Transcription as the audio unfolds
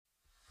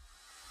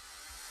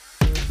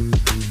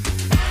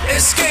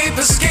Escape,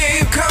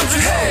 escape,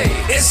 country,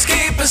 hey.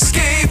 Escape,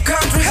 escape,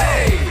 country,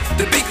 hey.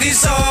 The Big D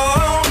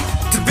Zone,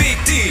 the Big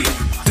D,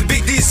 the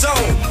Big D Zone.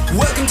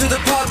 Welcome to the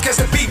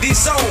podcast, the Big D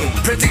Zone.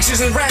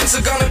 Predictions and rants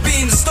are gonna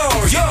be in the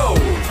store. Yo,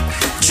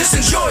 just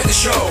enjoy the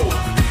show.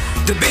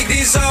 The Big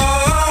D Zone.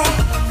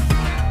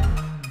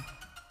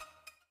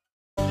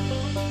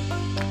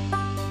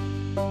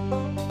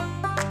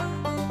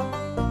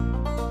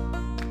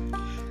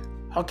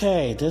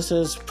 Okay, this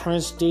is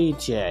Prince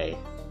DJ.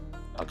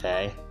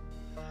 Okay.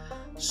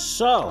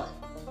 So,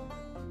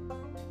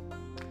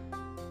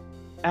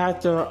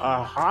 after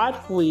a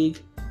hot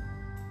week,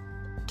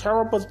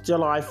 terrible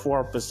July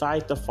 4th,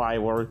 besides the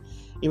fireworks,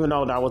 even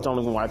though I was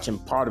only watching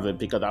part of it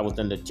because I was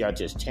in the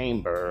judge's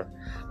chamber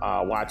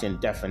watching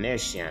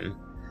definition.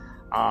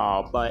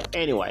 But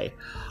anyway,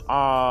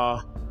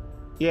 the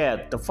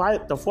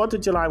 4th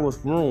of July was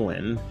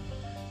ruined.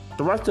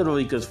 The rest of the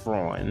week is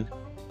ruined.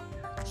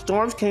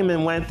 Storms came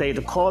in Wednesday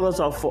to cool us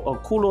off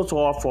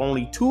for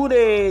only 2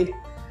 days.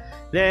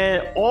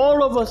 Then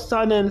all of a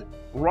sudden,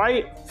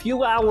 right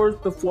few hours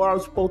before I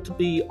was supposed to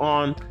be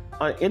on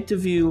an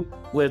interview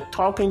with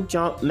Talking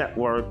Junk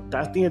Network,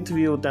 that's the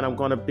interview that I'm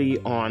going to be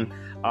on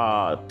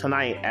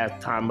tonight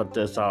at time of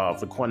this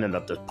recording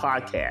of this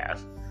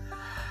podcast.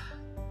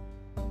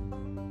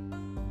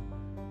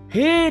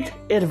 Heat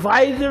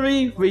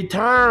advisory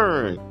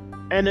return.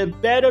 And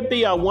it better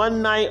be a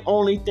one night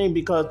only thing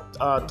because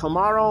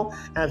tomorrow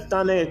and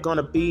Sunday is going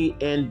to be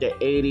in the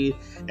 80s.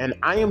 And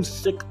I am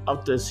sick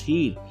of this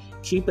heat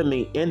keeping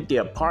me in the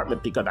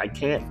apartment because I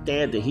can't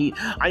stand the heat.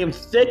 I am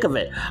sick of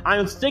it. I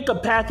am sick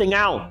of passing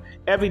out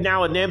every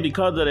now and then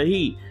because of the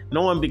heat.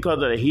 Knowing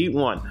because of the heat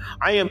one.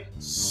 I am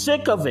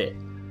sick of it.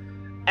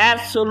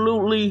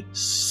 Absolutely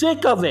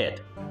sick of it.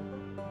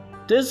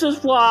 This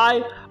is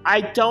why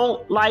I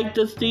don't like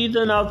the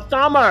season of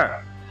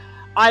summer.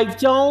 I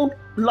don't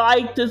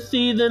like the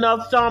season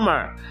of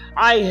summer.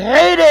 I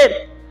hate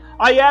it.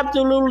 I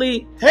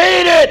absolutely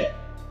hate it.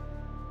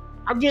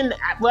 I'm getting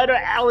weather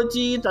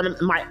allergies and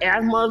my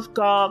asthma's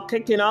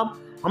kicking up.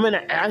 I'm in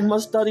an asthma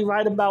study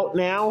right about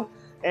now,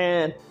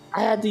 and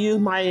I had to use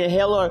my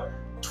inhaler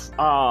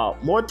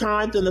more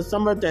times in the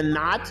summer than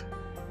not.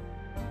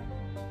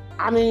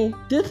 I mean,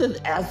 this is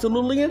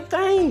absolutely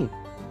insane.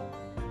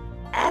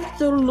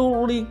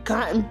 Absolutely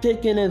cotton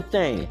picking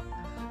insane.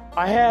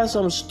 I have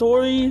some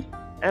stories.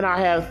 And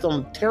I have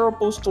some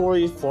terrible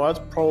stories for us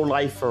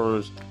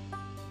pro-lifers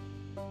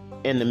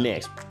in the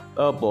mix.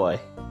 Oh boy.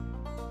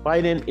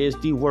 Biden is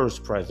the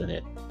worst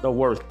president. The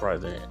worst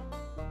president.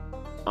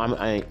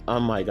 Oh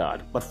my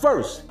God. But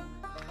first,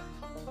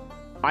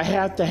 I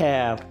have to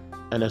have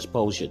an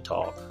exposure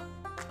talk.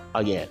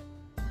 Again.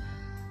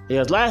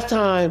 Because last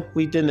time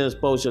we did an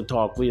exposure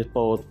talk, we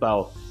exposed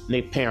about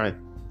Nick Parent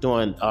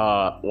doing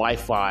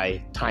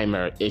Wi-Fi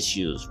timer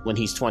issues when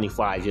he's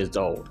 25 years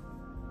old.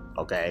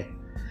 Okay?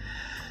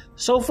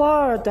 So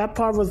far, that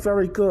part was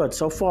very good,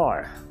 so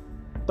far.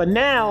 But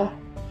now,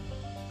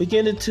 we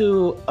get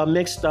into a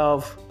mix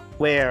of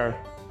where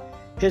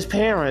his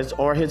parents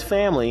or his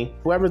family,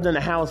 whoever's in the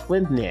house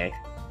with Nick,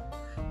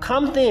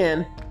 comes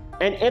in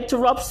and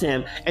interrupts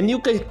him, and you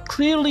could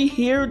clearly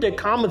hear the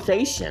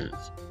conversations.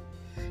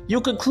 You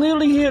could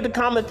clearly hear the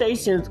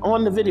conversations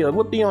on the video. It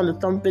would be on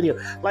some video.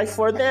 Like,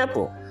 for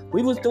example,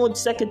 we was doing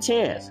Second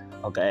Chance,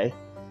 okay?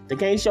 The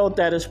game show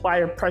that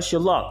inspired Press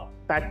Your Luck.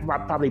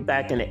 Probably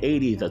back in the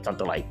 80s or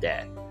something like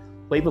that.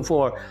 Way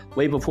before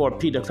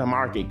Peter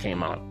Tamarki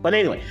came out. But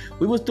anyway,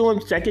 we was doing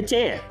Second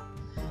Chance.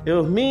 It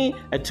was me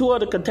and two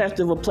other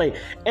contestants would play.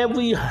 And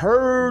we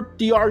heard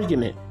the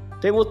argument.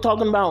 They were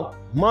talking about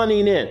money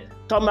in.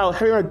 Talking about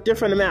here a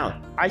different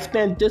amount. I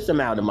spent this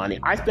amount of money.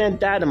 I spent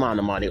that amount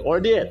of money. Or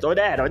this, or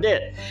that, or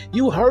this.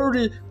 You heard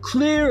it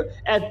clear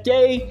as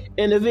day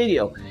in the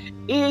video.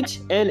 Each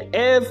and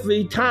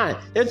every time.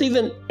 There's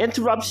even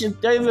interruptions.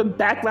 There's even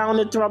background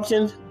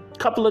interruptions.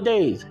 Past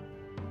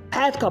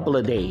couple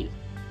of days,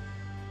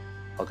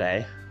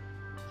 okay?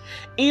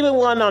 Even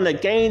one on a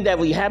game that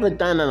we haven't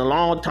done in a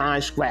long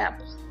time,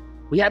 Scrabble.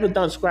 We haven't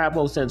done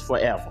Scrabble since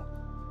forever.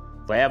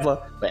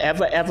 Forever.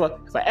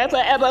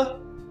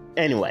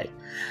 Anyway,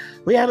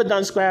 we haven't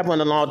done Scrabble in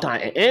a long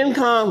time. And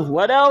income,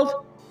 what else?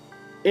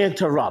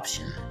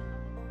 Interruption.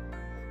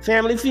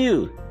 Family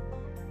Feud.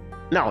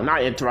 No,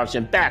 not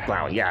interruption,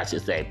 background. Yeah, I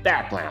should say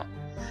background.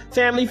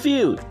 Family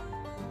Feud,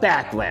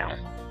 background.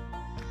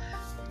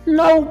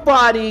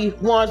 Nobody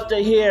wants to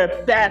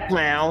hear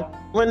background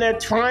when they're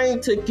trying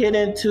to get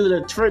into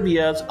the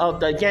trivias of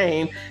the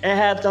game and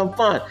have some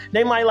fun.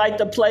 They might like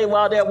to play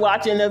while they're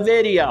watching the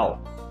video.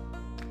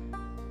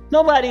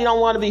 Nobody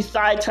don't want to be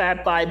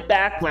sidetracked by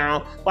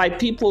background, by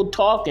people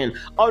talking,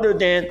 other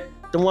than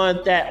the ones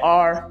that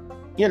are,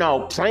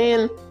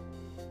 playing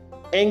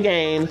in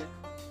games.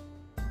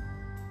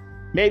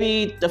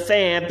 Maybe the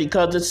fan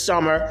because it's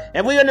summer,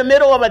 and we're in the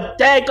middle of a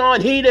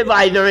daggone heat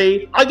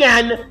advisory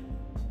again.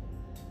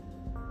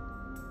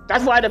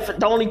 That's why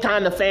the only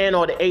time the fan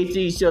or the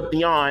AC should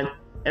be on,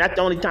 and that's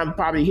the only time I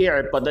probably hear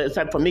it, but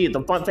except for me,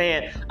 the fun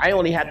fan, I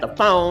only had the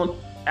phone.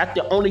 That's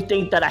the only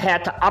thing that I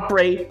had to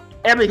operate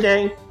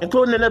everything,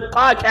 including the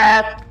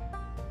podcast.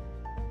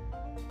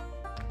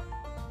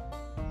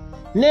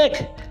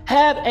 Nick,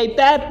 have a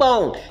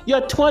backbone.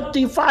 You're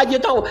 25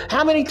 years old.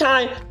 How many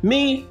times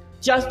me,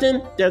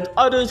 Justin, there's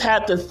others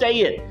have to say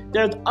it.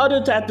 There's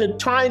others that are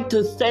trying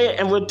to say it,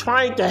 and we're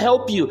trying to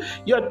help you.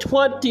 You're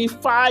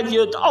 25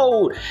 years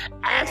old.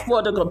 Ask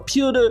for the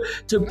computer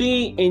to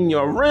be in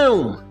your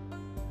room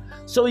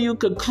so you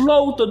could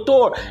close the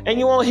door and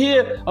you won't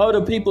hear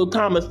other people's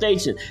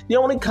conversation. The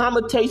only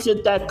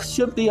conversation that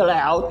should be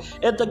allowed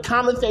is the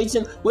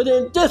conversation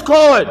within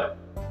Discord.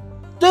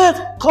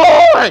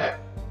 Discord!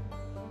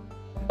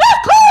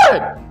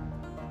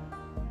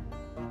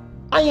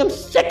 I am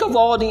sick of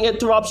all the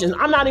interruptions.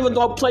 I'm not even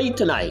going to play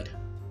tonight.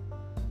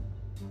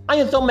 I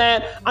am so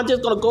mad, I'm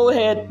just going to go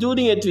ahead, do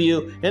the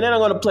interview, and then I'm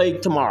going to play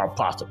tomorrow,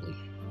 possibly.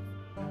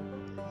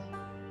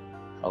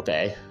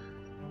 Okay.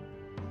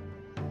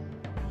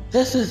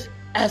 This is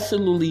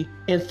absolutely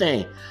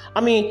insane.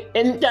 I mean,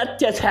 and that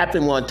just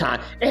happened one time.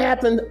 It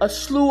happened a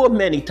slew of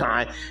many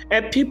times,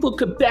 and people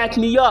could back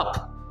me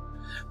up.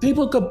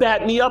 People could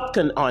back me up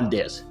on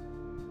this.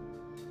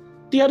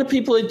 The other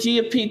people at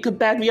GFP could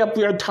back me up.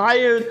 We are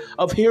tired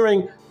of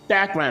hearing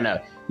background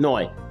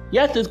noise.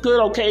 Yes, it's good,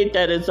 okay,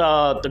 that it's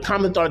the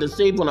comments are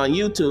disabled on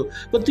YouTube,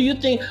 but do you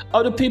think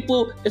other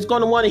people is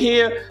going to want to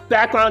hear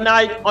background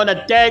noise on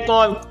a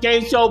daggone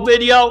game show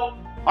video?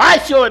 I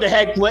sure the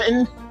heck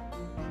wouldn't.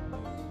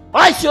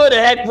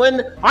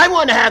 I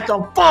want to have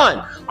some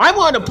fun. I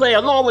want to play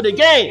along with the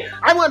game.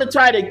 I want to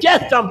try to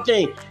get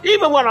something,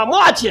 even when I'm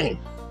watching.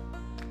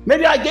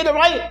 Maybe I get it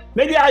right,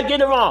 maybe I get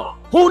it wrong.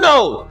 Who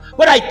knows?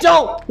 But I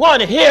don't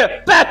want to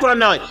hear background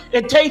noise.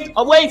 It takes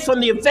away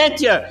from the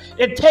adventure.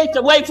 It takes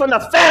away from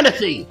the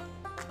fantasy.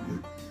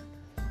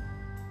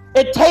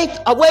 It takes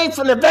away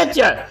from the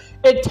adventure.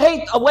 It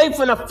takes away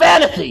from the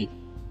fantasy.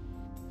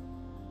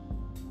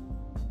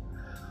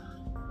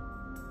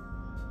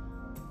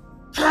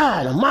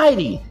 God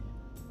almighty.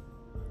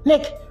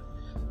 Nick,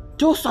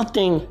 do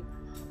something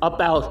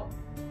about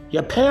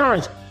your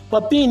parents,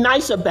 but be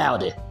nice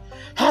about it.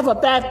 Have a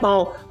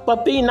backbone,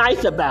 but be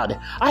nice about it.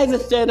 I even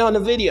said on the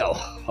video,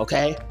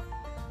 okay?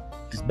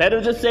 It's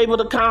better to disable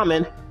the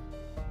comment,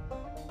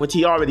 which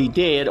he already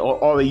did,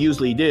 or we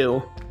usually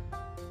do.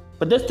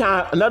 But this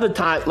time, another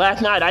time,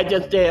 last night, I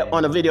just said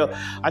on a video,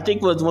 I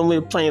think it was when we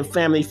were playing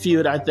Family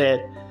Feud, I said,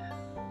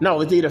 no,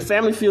 it was either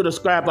Family Feud or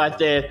Scrabble, I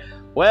said,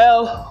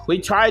 well, we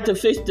tried to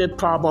fix this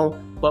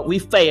problem, but we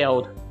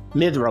failed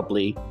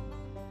miserably.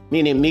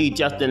 Meaning me,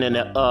 Justin, and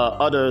the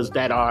others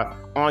that are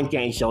on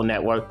Game Show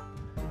Network.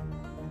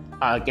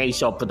 Game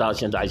Show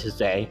Productions, I should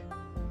say.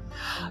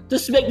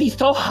 This makes me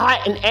so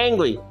hot and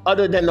angry,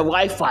 other than the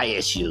Wi-Fi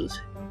issues.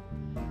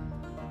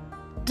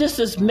 This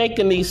is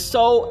making me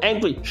so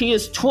angry. He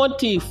is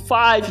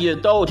 25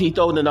 years old. He's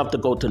old enough to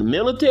go to the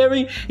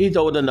military. He's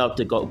old enough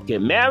to go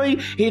get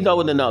married. He's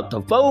old enough to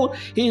vote.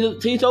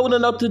 He's old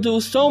enough to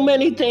do so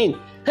many things.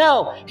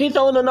 Hell, he's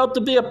old enough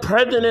to be a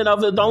president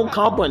of his own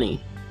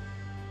company,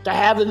 to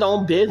have his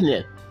own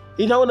business.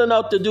 He's old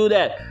enough to do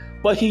that.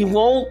 But he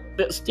won't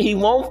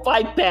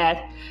fight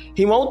back.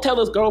 He won't tell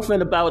his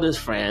girlfriend about his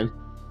friend.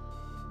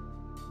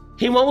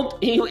 He won't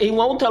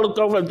tell his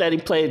girlfriend that he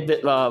played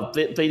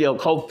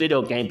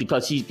video game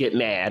because she'd get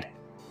mad.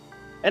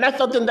 And that's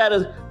something that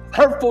is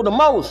hurtful the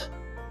most.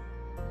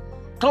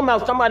 Talking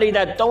about somebody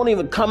that don't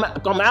even come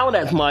out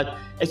as much,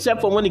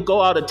 except for when he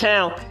go out of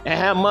town and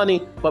have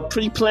money, but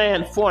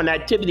pre-planned for an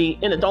activity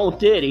in his own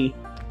city,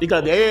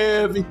 because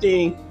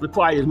everything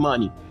requires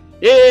money.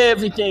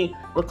 Everything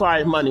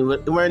requires money.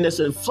 We're in this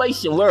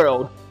inflation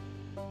world.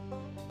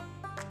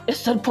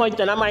 It's to the point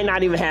that I might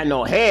not even have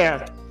no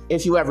hair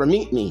if you ever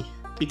meet me,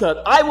 because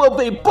I will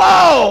be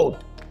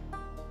bald.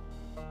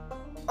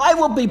 I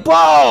will be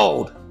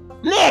bald.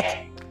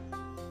 Nick,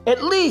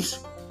 at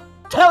least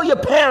tell your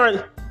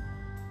parents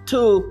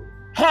to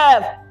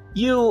have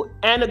you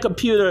and a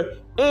computer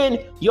in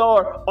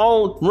your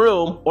own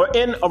room, or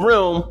in a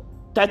room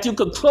that you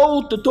could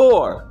close the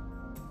door.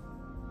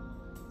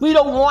 We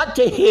don't want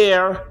to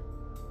hear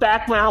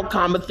background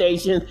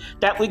conversations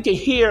that we can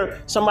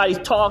hear somebody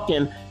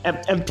talking,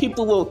 and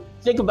people will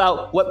think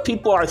about what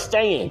people are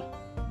saying.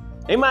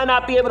 They might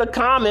not be able to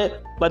comment,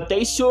 but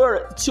they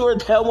sure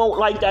as hell won't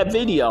like that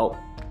video.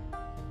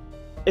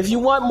 If you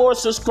want more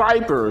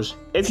subscribers,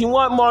 if you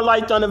want more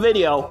likes on the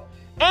video,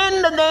 and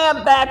the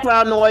damn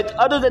background noise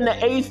other than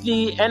the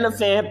AC and the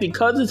fan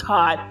because it's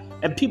hot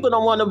and people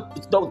don't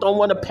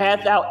want to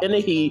pass out in the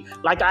heat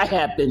like I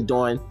have been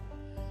doing.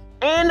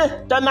 And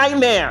the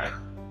nightmare.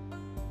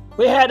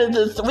 We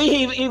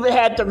even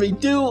had to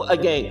redo a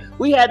game.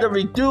 We had to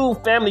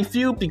redo Family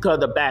Feud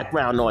because of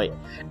background noise.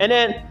 And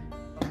then,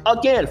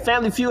 again,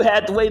 Family Feud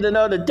had to wait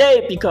another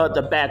day because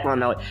of background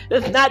noise.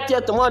 It's not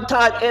just a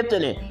one-time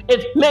incident.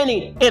 It's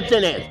many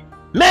incidents.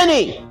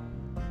 Many!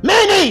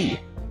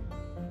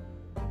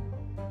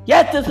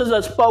 Yes, this is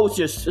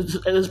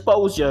an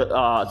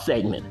exposure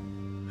segment.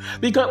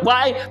 Because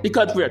why?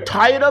 Because we're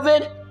tired of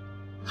it.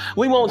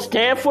 We won't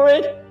stand for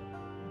it.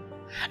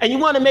 And you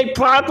want to make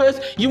progress?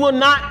 You will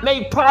not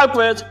make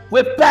progress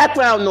with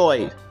background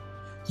noise.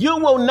 You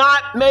will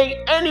not make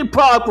any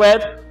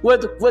progress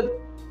with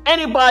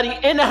anybody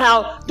in the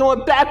house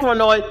doing background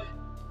noise.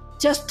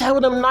 Just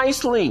tell them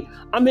nicely,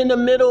 I'm in the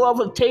middle of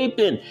a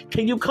taping.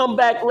 Can you come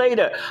back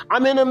later?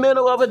 I'm in the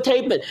middle of a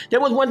taping. There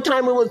was one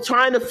time we were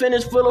trying to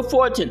finish Wheel of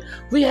Fortune.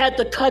 We had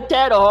to cut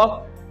that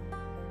off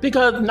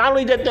because not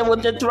only that there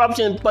was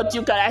interruption, but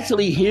you could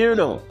actually hear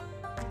them.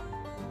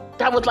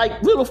 That was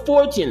like Wheel of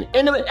Fortune.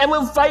 And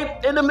we're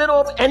right in the middle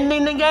of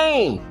ending the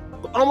game.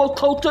 Almost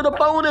close to the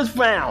bonus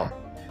round.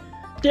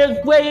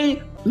 There's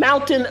way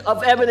mountain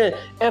of evidence.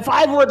 If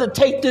I were to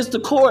take this to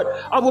court,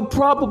 I would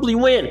probably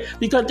win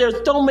because there's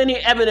so many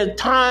evidence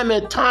time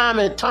and time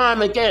and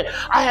time again.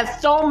 I have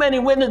so many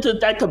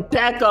witnesses that could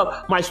back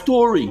up my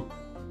story.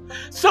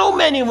 So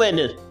many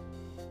witnesses.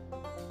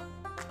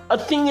 A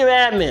senior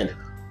admin,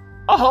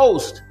 a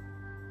host,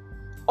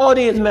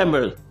 audience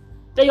members.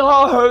 They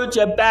all heard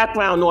your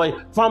background noise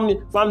from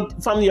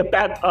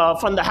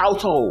the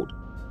household.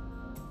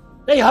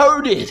 They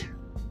heard it.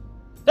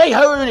 They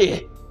heard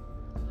it.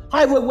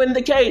 I would win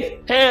the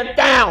case, hands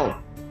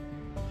down.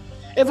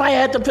 If I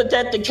had to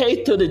present the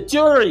case to the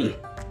jury,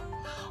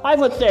 I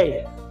would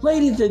say,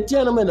 ladies and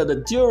gentlemen of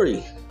the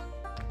jury,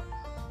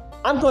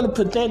 I'm going to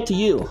present to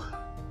you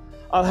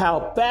of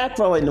how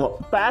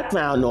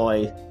background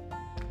noise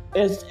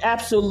is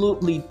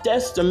absolutely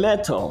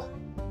detrimental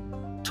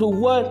to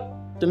what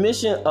the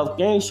mission of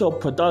game show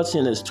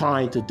production is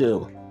trying to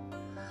do.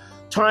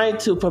 Trying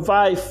to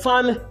provide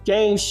fun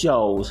game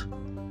shows,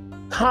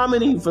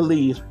 comedy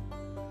relief,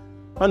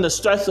 from the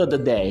stress of the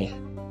day,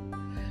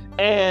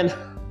 and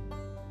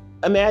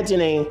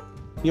imagining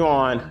you're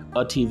on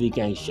a TV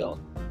game show.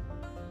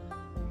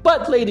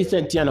 But ladies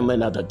and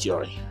gentlemen of the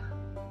jury,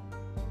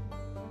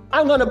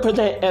 I'm going to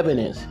present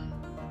evidence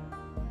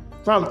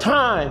from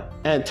time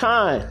and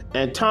time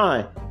and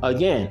time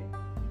again.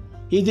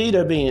 He's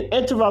either being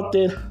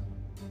interrupted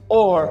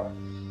or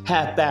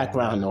have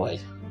background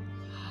noise.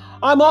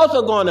 I'm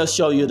also going to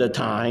show you the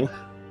time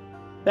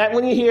that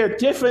when you hear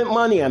different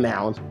money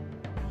amounts,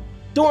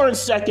 during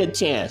Second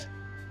Chance,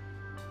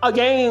 a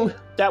game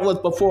that was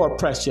before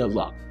Press Your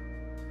Luck.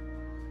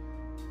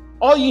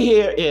 All you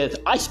hear is,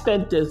 I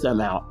spent this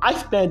amount, I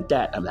spent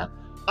that amount,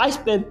 I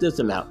spent this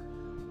amount,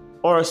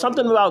 or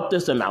something about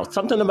this amount,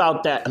 something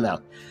about that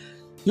amount.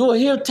 You will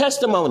hear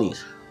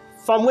testimonies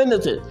from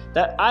witnesses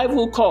that I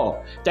will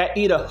call that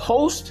either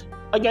host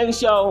a game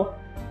show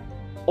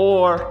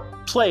or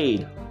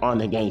played on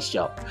the game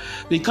show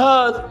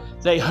because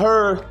they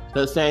heard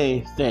the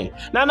same thing.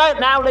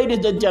 Now,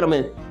 ladies and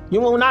gentlemen, you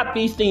will not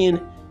be seeing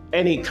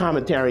any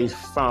commentaries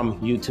from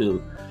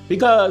YouTube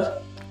because,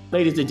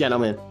 ladies and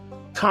gentlemen,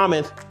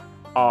 comments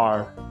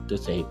are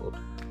disabled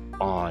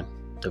on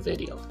the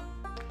video.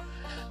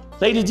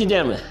 Ladies and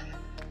gentlemen,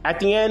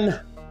 at the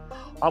end,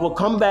 I will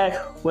come back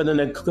with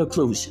a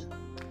conclusion.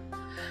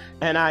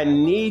 And I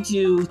need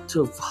you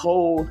to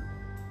hold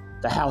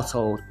the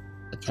household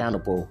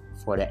accountable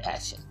for their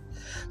action.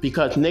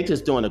 Because Nick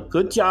is doing a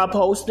good job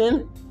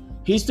hosting.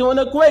 He's doing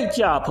a great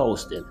job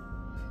hosting.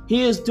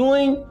 He is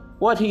doing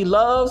what he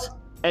loves,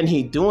 and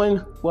he's doing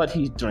what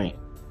he dreams.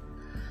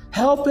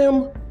 Help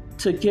him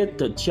to get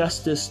the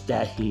justice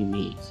that he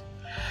needs.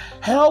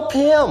 Help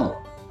him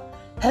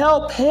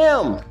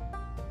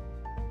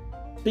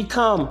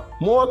become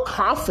more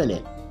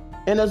confident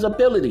in his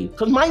ability.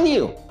 Because mind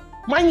you,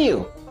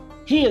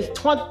 he is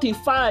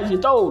 25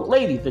 years old,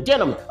 ladies and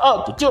gentlemen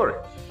of the jury.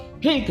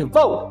 He can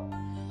vote.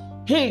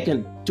 He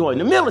can join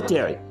the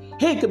military.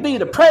 He could be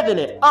the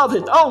president of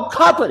his own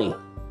company.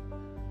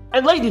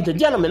 And ladies and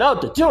gentlemen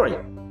of the jury,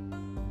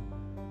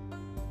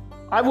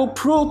 I will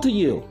prove to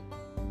you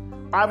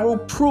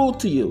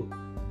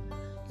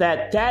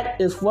that that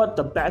is what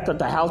the back of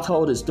the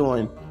household is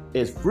doing.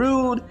 It's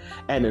rude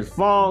and it's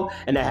wrong,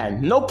 and it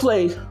has no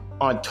place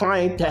on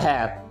trying to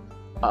have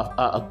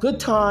a good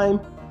time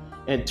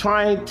and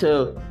trying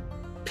to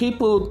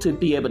people to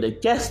be able to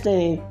guess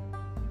things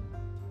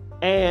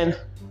and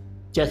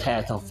just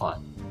have some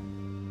fun.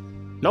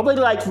 Nobody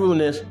likes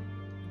rudeness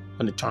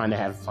when they're trying to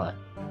have fun.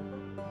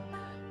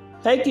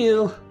 Thank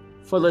you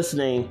for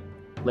listening,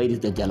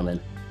 ladies and gentlemen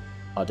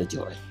of the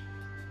jury.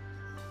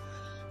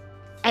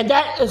 And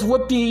that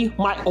would be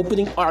my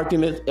opening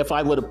argument if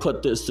I would have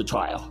put this to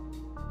trial.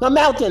 The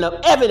mountain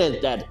of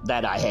evidence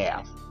that I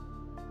have.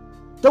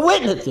 The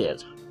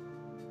witnesses.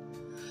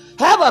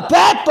 Have a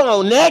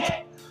backbone,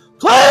 Nick!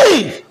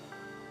 Please!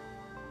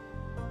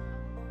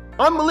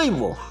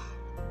 Unbelievable.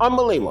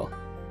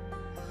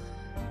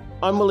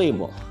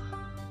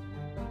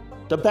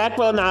 The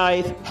background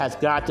noise has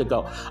got to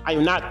go. I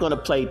am not going to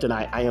play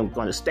tonight. I am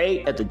going to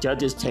stay at the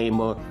judge's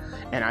table,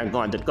 and I'm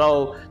going to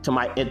go to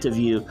my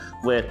interview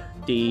with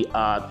the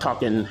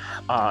Talking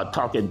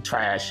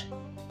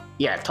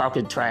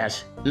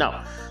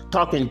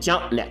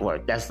Junk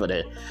Network. That's what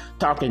it is.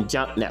 Talking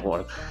Junk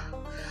Network.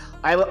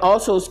 I will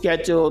also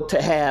schedule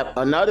to have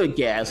another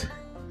guest.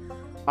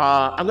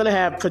 I'm going to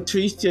have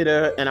Patrice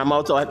Titter, and I'm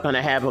also going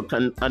to have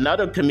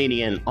another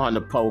comedian on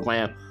the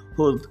program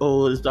who's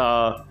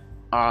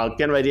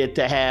getting ready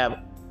to have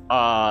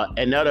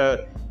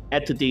another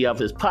entity of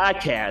his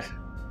podcast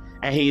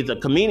and he's a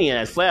comedian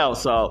as well.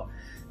 So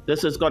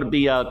this is going to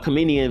be a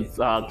comedian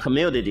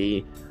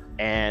community,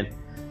 and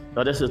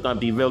so this is going to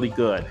be really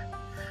good.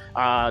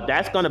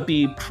 That's going to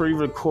be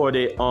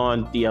pre-recorded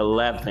on the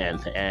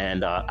 11th,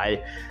 and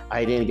I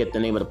didn't get the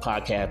name of the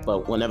podcast,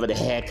 but whenever the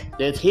heck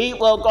this heat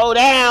will go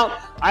down,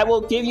 I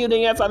will give you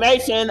the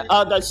information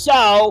of the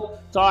show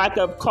so I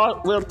can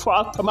we'll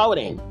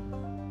cross-promoting.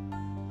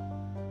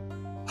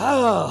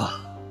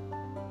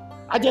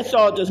 I just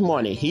saw it this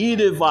morning,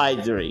 heat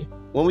advisory.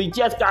 When we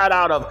just got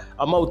out of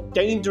a most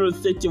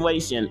dangerous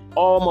situation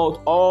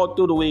almost all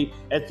through the week,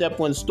 except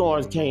when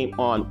storms came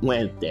on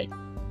Wednesday.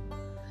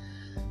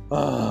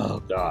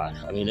 Oh, God.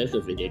 I mean, this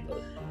is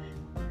ridiculous.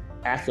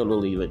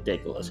 Absolutely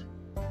ridiculous.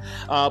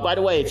 By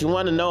the way, if you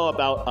want to know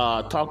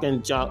about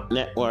Talking Junk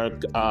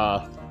Network,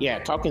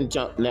 Talking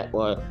Junk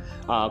Network,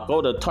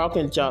 go to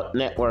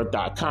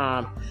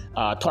talkingjunknetwork.com,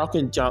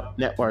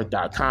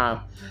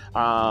 talkingjunknetwork.com.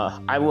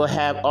 I will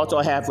also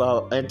have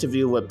an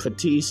interview with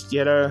Pratish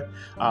Jitter.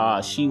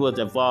 She was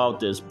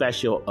involved in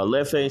Special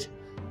Olympics.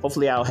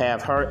 Hopefully, I'll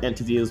have her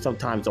interview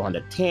sometimes on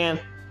the 10th,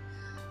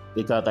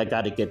 because I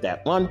got to get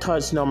that one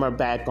touch number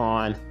back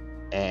on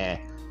and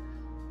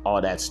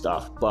all that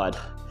stuff. But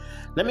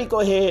let me go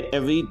ahead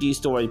and read these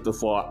stories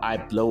before I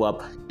blow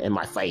up in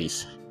my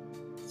face.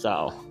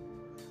 So,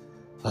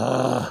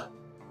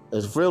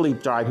 it's really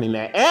driving me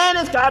mad. And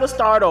it's got to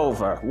start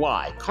over.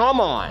 Why?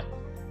 Come on.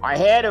 I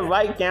had it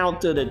right down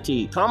to the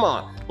T. Come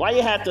on. Why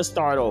you have to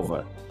start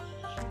over?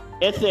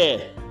 It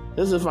said,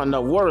 this is from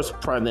the worst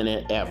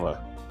president ever.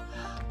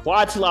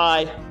 Watch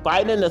live.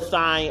 Biden to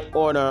sign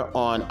order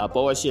on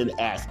abortion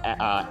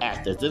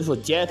actors. This was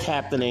just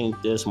happening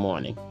this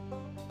morning.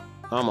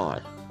 Come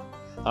on.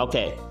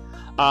 Okay.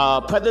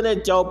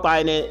 President Joe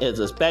Biden is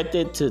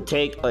expected to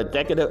take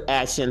executive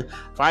action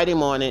Friday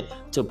morning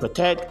to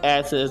protect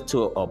access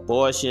to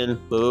abortion.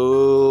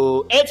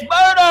 Boo! It's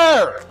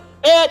murder!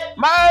 It's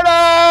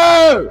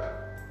murder!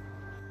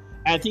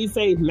 As he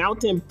faced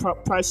mounting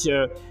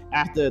pressure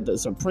after the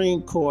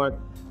Supreme Court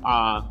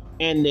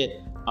ended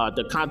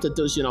the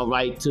constitutional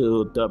right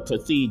to the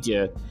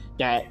procedure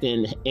that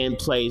been in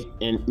place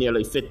in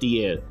nearly 50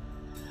 years.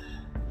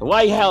 The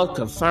White House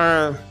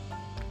confirmed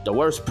the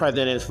worst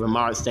president's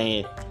remarks,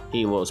 saying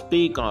he will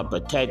speak on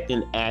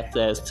protecting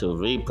access to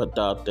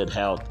reproductive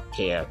health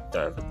care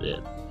services.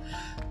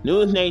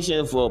 News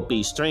Nation will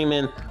be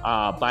streaming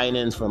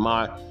Biden's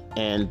remark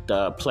and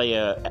the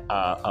player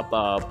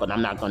above, but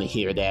I'm not going to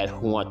hear that.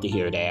 Who wants to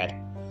hear that?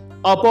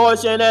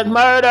 Abortion is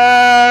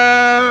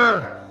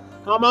murder!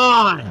 Come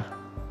on!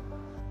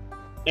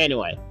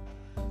 Anyway,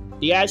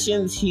 the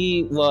actions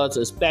he was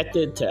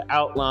expected to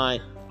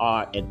outline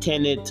are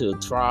intended to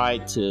try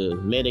to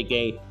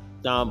mitigate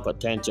some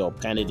potential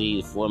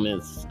penalties women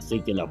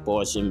seeking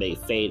abortion may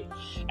face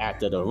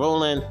after the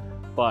ruling,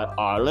 but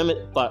I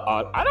don't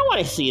want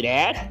to see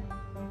that.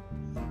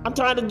 I'm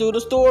trying to do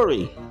the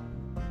story.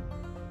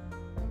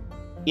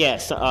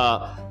 Yes,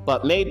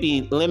 but may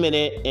be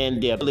limited in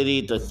the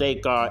ability to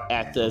safeguard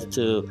access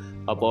to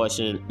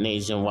abortion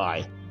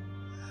nationwide.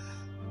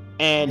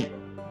 And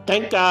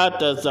thank God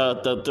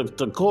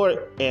the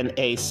court in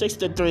a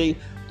 6-3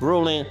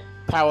 ruling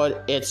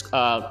powered its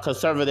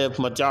conservative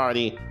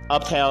majority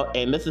upheld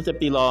a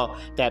Mississippi law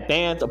that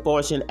bans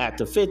abortion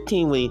after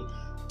 15 weeks.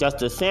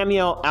 Justice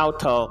Samuel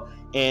Alito,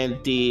 in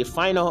the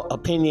final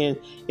opinion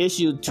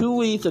issued 2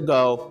 weeks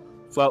ago,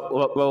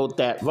 wrote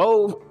that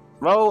Roe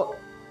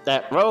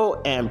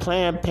and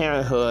Planned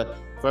Parenthood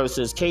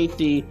versus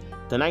Casey,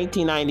 the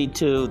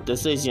 1992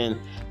 decision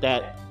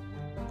that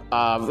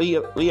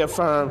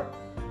reaffirmed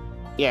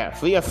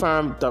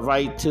the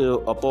right to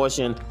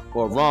abortion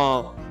were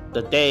wrong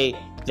the day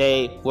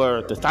they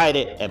were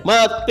decided and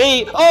must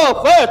be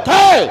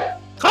overturned.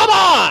 Come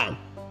on!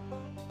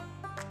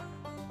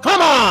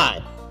 Come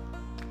on!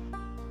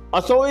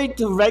 Authority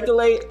to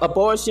regulate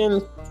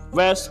abortion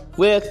rests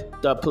with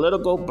the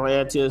political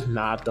branches,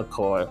 not the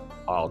court.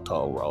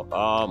 Alito wrote.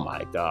 Oh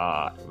my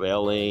God!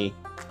 Really?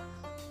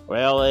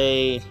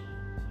 Really?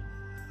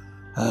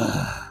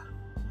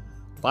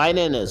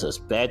 Biden is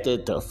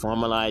expected to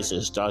formalize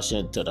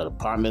instructions to the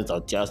Departments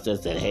of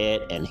Justice and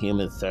Health and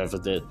Human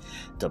Services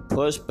to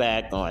push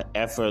back on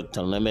efforts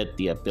to limit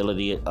the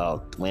ability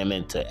of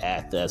women to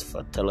access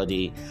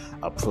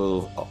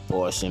fertility-approved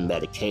abortion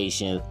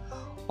medications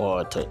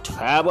or to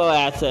travel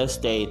access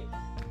state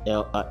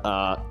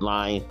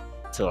line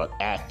to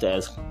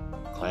access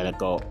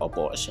clinical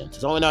abortion.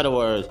 So in other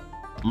words,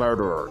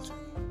 murderers.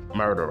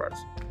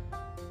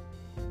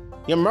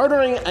 You're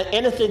murdering an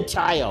innocent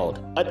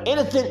child. I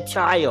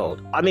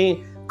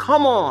mean,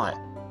 come on,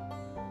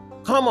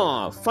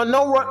 for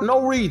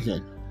no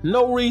reason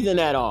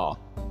at all.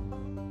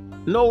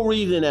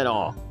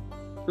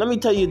 Let me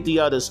tell you the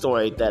other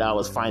story that I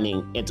was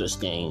finding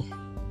interesting.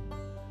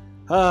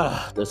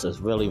 This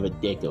is really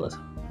ridiculous.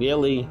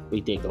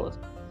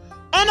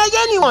 And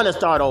again, you want to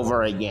start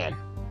over again.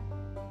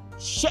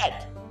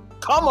 Shit,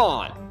 come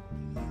on.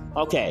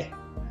 Okay.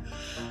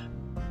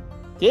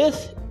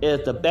 This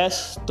is the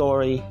best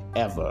story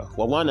ever.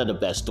 Well, one of the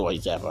best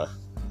stories ever.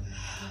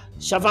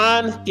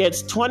 Chauvin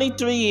gets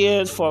 23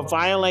 years for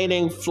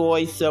violating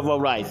Floyd's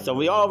civil rights. So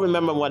we all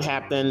remember what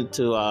happened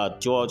to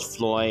George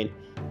Floyd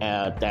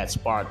that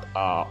sparked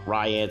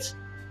riots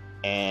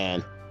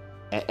and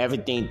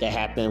everything that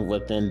happened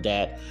within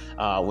that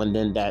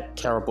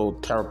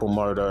terrible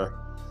murder.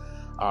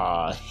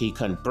 He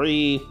couldn't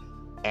breathe,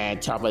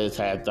 and Chavez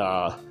had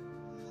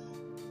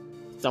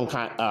some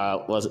kind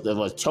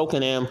was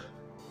choking him,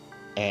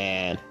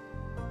 and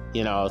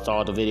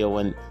saw the video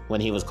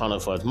when he was calling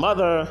for his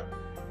mother,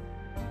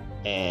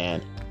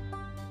 and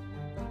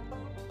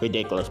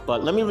ridiculous.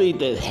 But let me read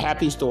this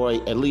happy story.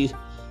 At least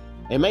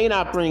it may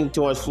not bring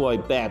George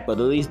Floyd back, but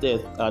at least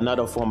there's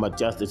another form of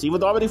justice. He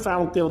was already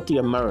found guilty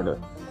of murder.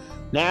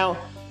 Now,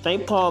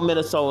 St. Paul,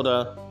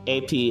 Minnesota,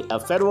 AP, a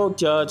federal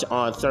judge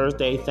on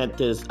Thursday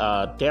sentenced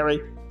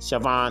Derek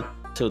Chauvin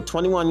to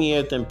 21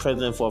 years in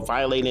prison for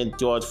violating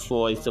George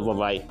Floyd's civil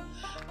rights,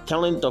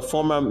 telling the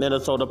former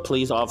Minnesota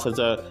police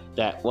officer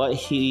that what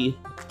he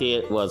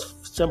did was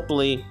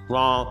simply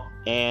wrong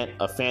and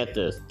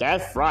offensive.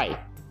 That's right.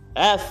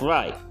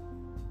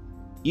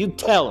 You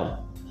tell him.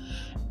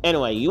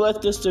 Anyway, U.S.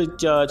 District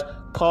Judge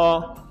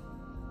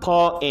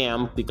Paul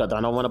M., because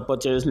I don't want to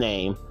butcher his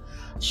name,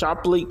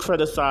 sharply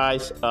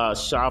criticized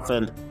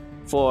Chauvin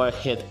for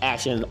his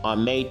actions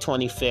on May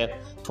 25th,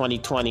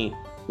 2020,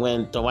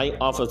 when the white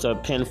officer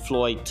pinned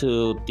Floyd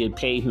to the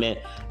pavement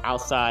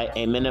outside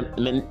a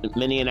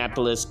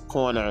Minneapolis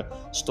corner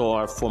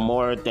store for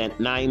more than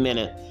 9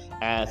 minutes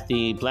as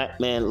the black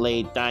man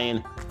lay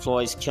dying.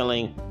 Floyd's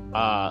killing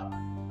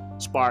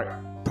sparked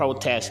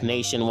protests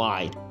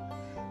nationwide.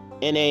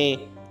 In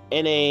a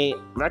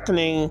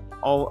reckoning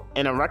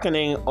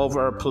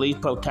over police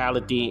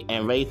brutality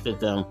and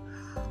racism,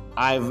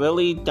 I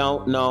really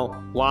don't know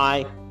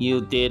why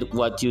you did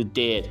what you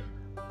did,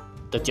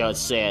 the judge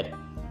said.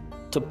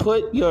 To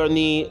put your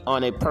knee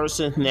on a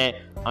person's neck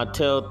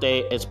until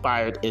they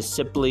expired is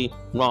simply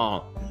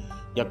wrong.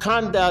 Your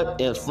conduct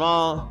is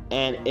wrong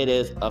and it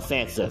is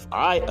offensive.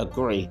 I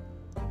agree.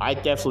 I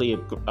definitely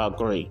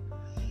agree.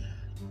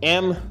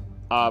 M,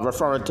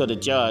 referring to the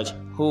judge,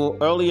 who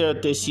earlier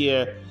this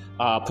year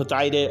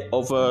presided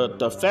over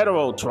the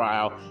federal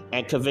trial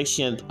and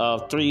convictions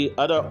of 3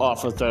 other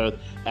officers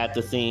at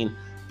the scene,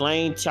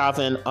 blamed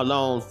Chauvin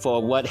alone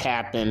for what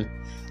happened.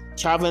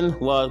 Chauvin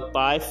was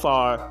by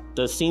far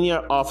the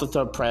senior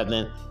officer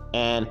present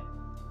and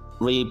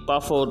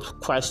rebuffed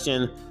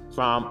questions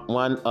from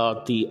one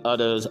of the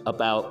others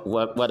about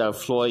whether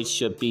Floyd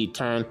should be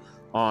turned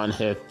on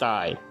his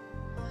side.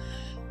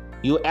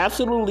 You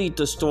absolutely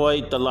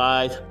destroyed the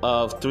lives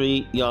of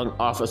 3 young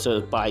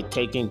officers by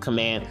taking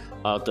command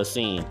of the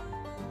scene,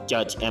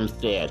 Judge M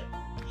said.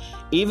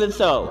 Even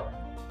so,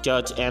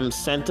 Judge M's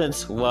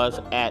sentence was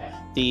at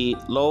the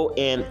low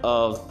end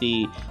of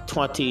the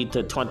 20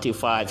 to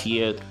 25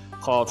 years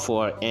called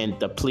for in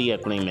the plea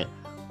agreement,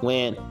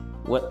 in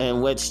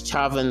which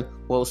Chauvin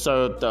will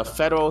serve the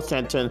federal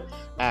sentence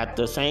at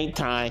the same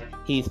time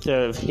he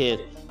served his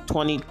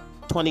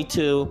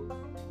 22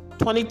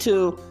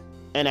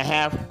 and a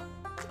half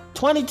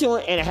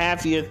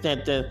year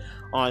sentence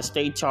on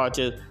state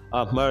charges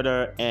of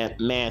murder and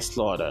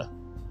manslaughter.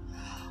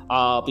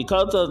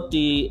 Because of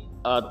the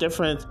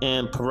difference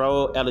in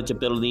parole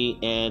eligibility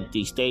in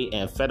the state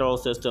and federal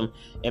system,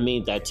 it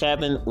means that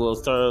Chauvin will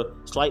serve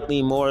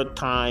slightly more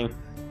time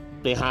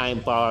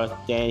behind bars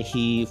than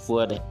he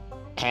would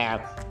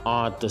have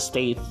on the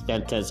state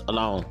sentence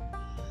alone.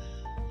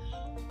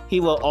 He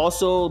will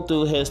also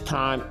do his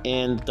time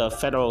in the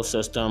federal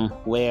system,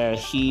 where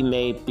he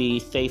may be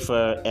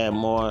safer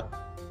and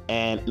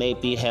may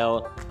be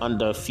held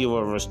under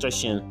fewer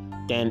restrictions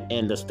than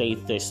in the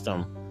state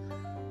system.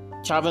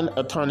 Chauvin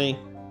attorney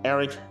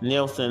Eric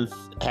Nielsen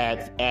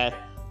has asked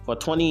for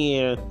 20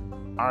 years,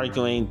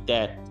 arguing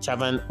that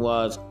Chauvin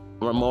was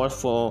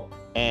remorseful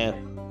and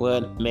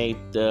would make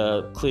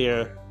that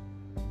clear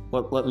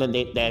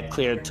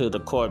to the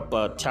court,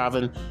 but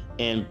Chauvin,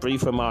 in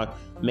brief remarks,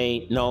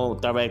 made no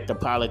direct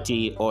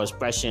apology or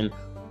expression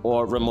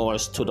or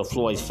remorse to the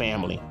Floyd's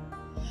family.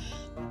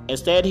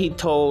 Instead, he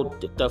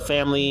told the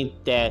family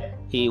that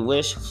he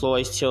wished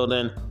Floyd's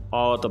children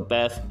all the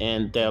best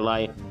in their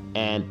life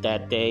and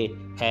that they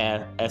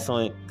had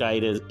excellent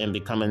guidance in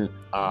becoming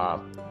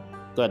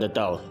good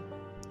adults.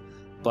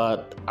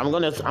 But I'm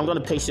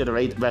gonna picture the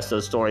rest of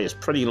the story. It's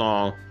pretty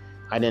long.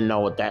 I didn't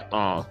know it that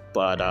long,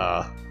 but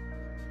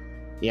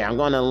yeah, I'm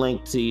gonna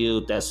link to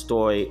you that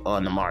story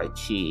on the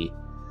marquee.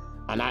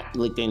 I'm not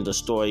linking the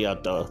story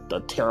of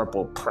the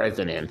terrible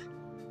president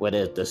with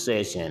his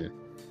decision,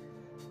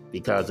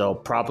 because they'll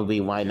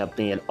probably wind up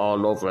being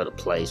all over the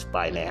place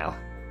by now.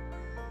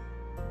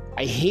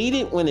 I hate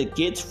it when it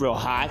gets real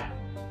hot.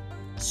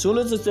 As soon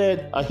as it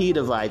said a heat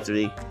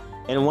advisory,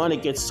 and when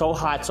it gets so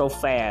hot so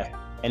fast,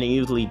 and it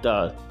usually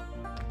does.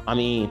 I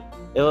mean,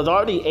 it was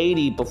already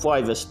 80 before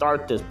I even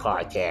start this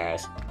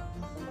podcast,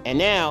 and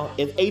now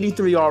it's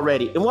 83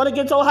 already. It want to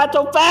get so hot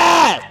so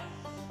fast.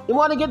 It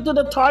want to get to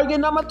the target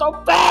number so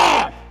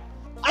fast.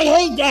 I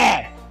hate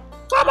that.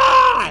 Come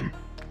on.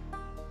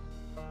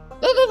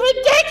 This is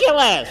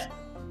ridiculous.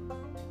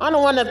 I'm the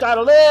one that's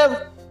gotta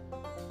live.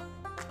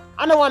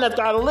 I'm the one that's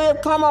gotta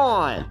live. Come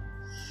on.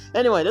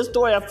 Anyway, this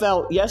story I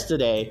felt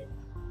yesterday.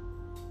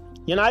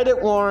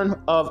 United warned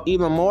of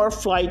even more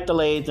flight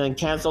delays and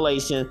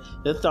cancellations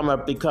this summer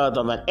because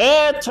of an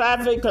air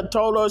traffic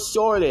controller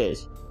shortage.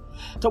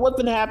 So what's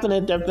been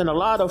happening, there's been a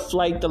lot of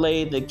flight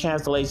delays and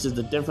cancellations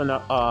at different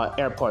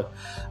airports.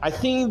 I've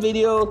seen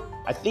video,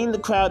 I've seen the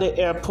crowded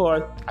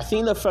airport, I've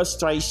seen the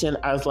frustration.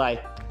 I was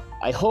like,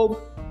 I hope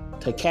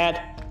to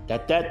Kat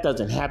that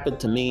doesn't happen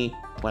to me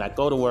when I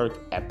go to work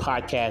at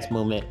Podcast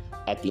Movement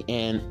at the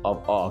end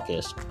of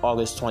August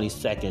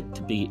 22nd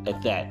to be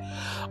exact.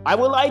 I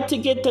would like to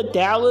get to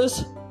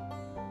Dallas,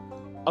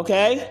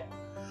 okay?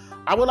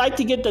 I would like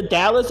to get to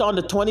Dallas on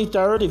the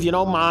 23rd, if you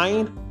don't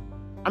mind.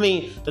 I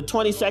mean, the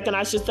 22nd,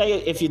 I should say,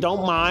 if you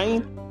don't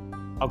mind,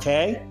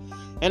 okay?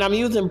 And I'm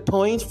using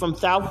points from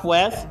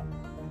Southwest.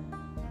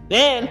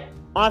 Then,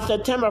 on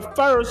September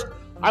 1st,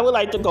 I would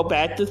like to go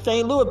back to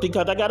St. Louis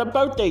because I got a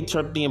birthday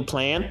trip being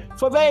planned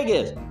for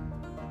Vegas.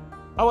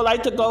 I would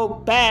like to go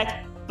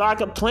back so I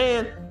can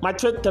plan my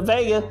trip to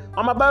Vegas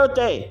on my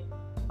birthday.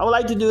 I would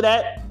like to do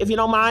that, if you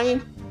don't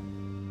mind.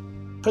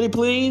 Pretty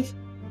please?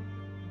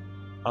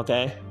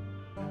 Okay.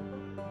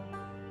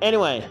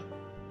 Anyway.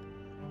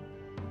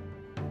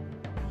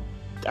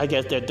 I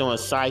guess they're doing a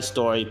side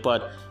story,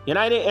 but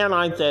United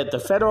Airlines said the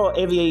Federal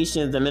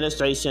Aviation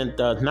Administration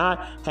does not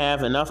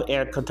have enough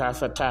air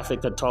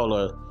traffic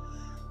controllers.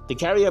 The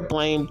carrier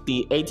blamed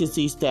the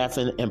agency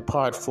staffing in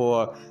part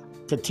for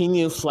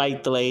continued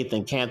flight delays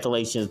and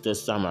cancellations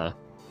this summer.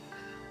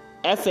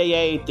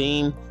 FAA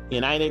deemed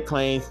United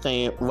claims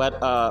saying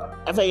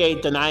FAA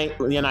denied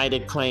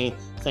United claim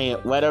saying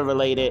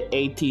weather-related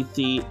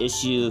ATC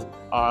issues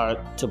are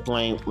to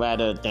blame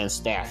rather than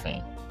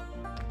staffing.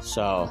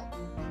 So,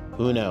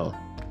 who knows?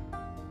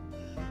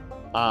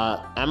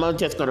 I'm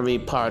just going to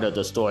read part of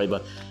the story,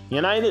 but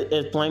United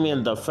is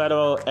blaming the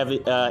Federal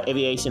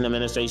Aviation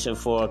Administration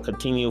for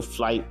continued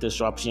flight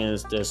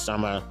disruptions this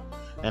summer.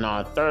 And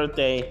on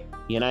Thursday,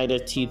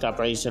 United Chief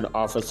Operation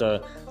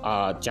Officer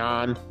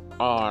John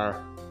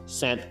R.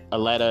 sent a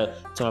letter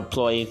to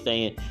employees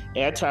saying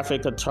air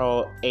traffic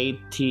control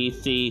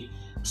ATC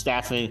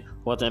staffing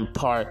was in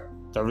part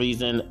the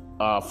reason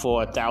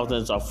for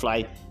thousands of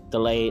flight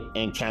delayed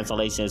and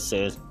cancellations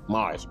since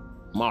March.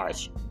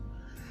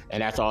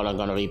 And that's all I'm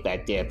going to read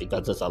back there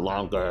because it's a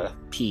longer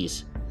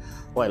piece.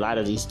 Boy, a lot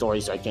of these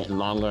stories are getting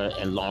longer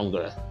and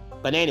longer.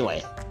 But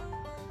anyway,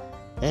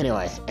 and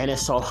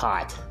it's so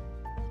hot.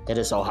 It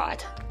is so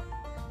hot.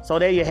 So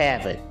there you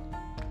have it.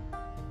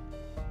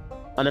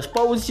 An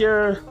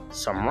exposure,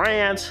 some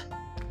rants,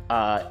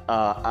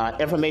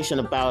 information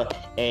about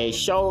a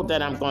show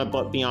that I'm going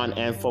to be on.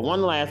 And for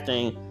one last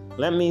thing,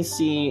 let me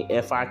see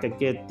if I could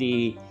get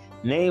the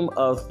name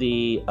of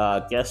the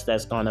guest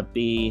that's going to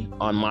be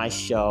on my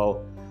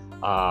show.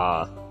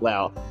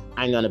 Well,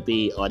 I'm going to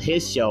be on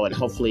his show, and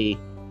hopefully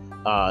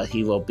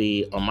he will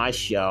be on my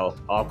show.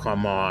 Oh,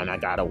 come on. I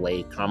got to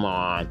wait. Come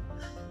on.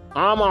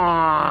 Come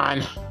on.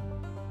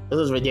 This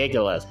is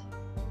ridiculous.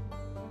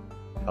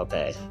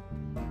 Okay.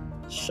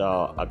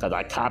 So, because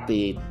I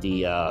copied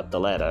the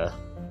letter.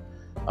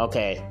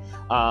 Okay.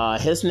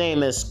 His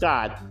name is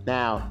Scott.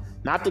 Now,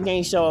 not the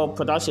Game Show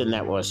Production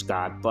Network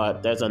Scott,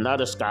 but there's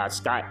another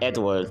Scott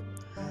Edwards.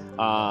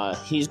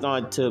 He's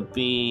going to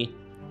be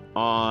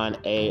on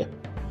a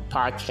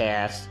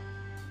podcast.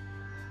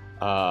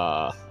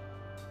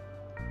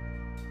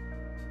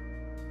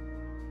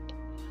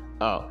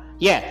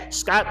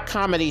 Scott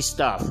Comedy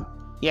Stuff.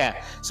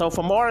 Yeah. So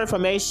for more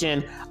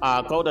information,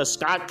 go to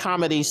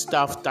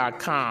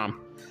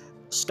scottcomedystuff.com.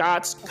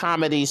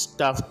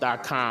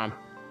 scottcomedystuff.com.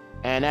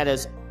 And that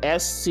is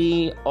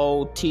SCOTTS,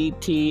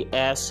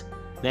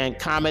 then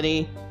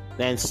comedy,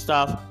 then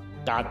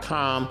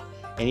stuff.com.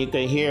 And you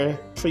can hear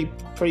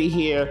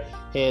pre-hear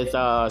his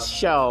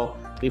show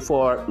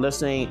before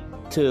listening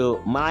to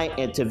my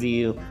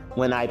interview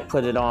when I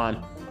put it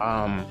on,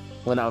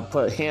 when I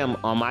put him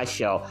on my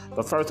show.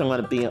 But first I'm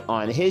going to be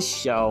on his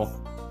show.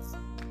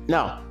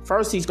 No,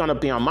 first he's going to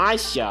be on my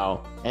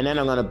show, and then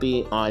I'm going to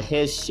be on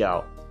his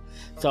show.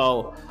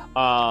 So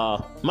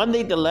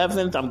Monday the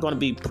 11th, I'm going to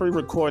be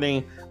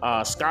pre-recording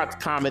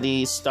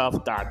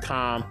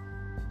scottcomedystuff.com,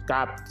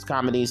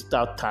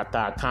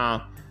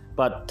 scottcomedystuff.com.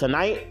 But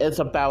tonight is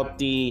about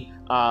the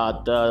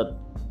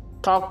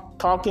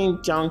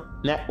Talking Junk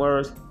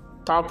Network.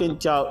 Talking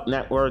Junk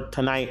Network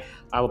tonight.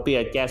 I will be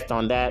a guest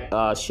on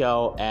that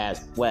show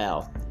as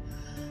well.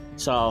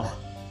 So,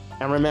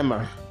 and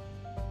remember,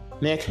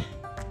 Nick,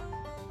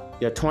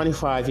 you're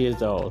 25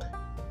 years old.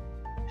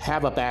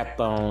 Have a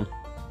backbone.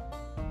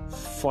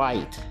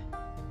 Fight.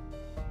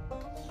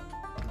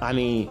 I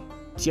mean,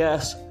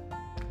 just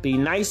be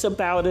nice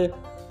about it.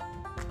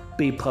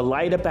 Be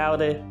polite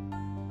about it.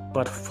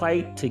 But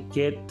fight to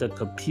get the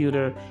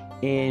computer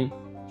in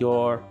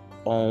your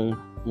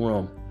own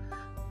room.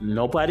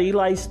 Nobody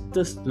likes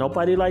this.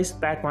 Nobody likes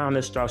background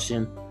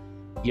instruction.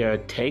 You're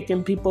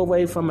taking people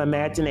away from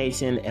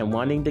imagination and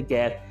wanting to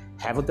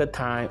have a good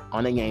time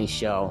on a game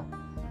show.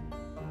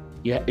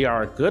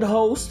 You're a good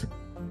host.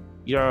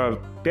 You're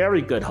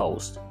Very good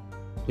host.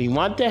 We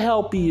want to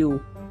help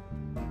you.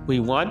 We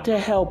want to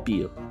help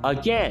you.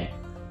 Again,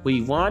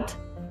 we want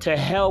to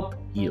help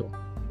you.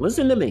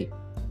 Listen to me.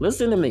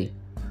 Listen to me.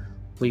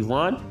 We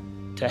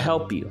want to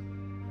help you.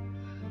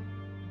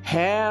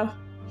 Have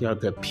your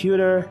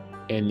computer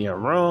in your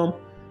room,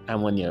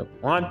 and when you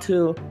want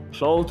to,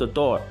 close the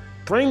door.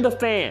 Bring the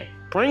fan.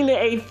 Bring the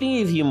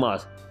AC if you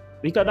must.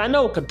 Because I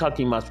know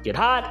Kentucky must get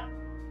hot.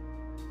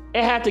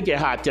 It had to get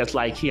hot just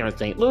like here in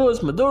St.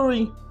 Louis,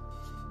 Missouri.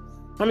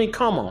 I mean,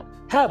 come on.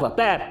 Have a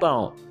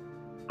backbone.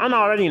 I'm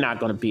already not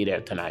going to be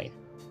there tonight.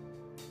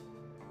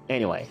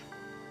 Anyway,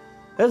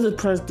 this is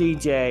Prince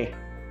DJ.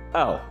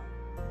 Oh.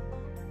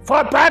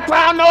 For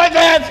background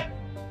noises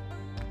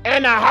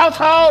in the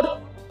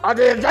household of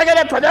the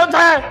executive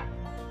producer,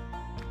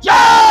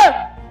 you're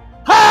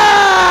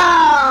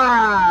hired!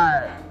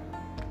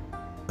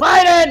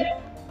 Biden!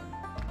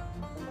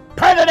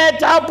 President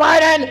Joe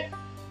Biden!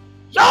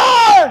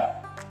 You're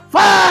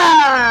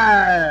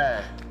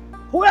fired!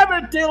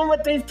 Whoever dealing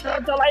with these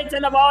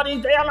cancellation of all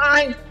these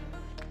airlines,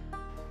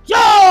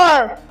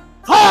 you're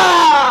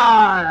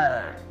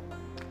fired!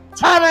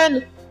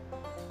 Chairman,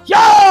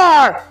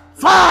 you're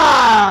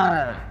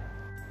fired!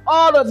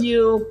 All of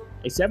you,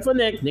 except for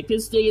Nick. Nick can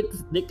stay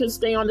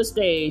on the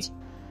stage.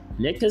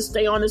 Nick can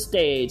stay on the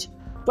stage.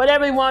 But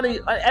every one of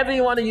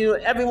you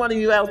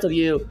else of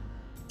you,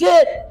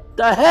 get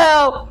the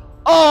hell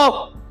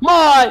off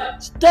my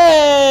stage!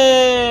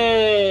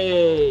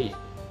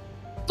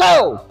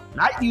 So,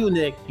 not you,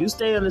 Nick. You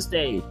stay on the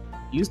stage.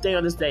 You stay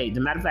on the stage. As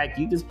a matter of fact,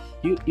 you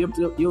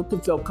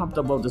can feel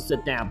comfortable to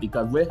sit down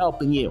because we're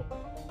helping you.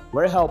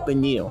 We're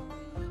helping you.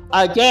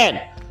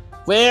 Again,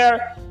 we're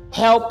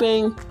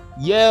helping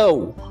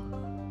you.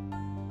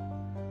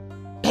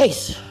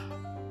 Peace.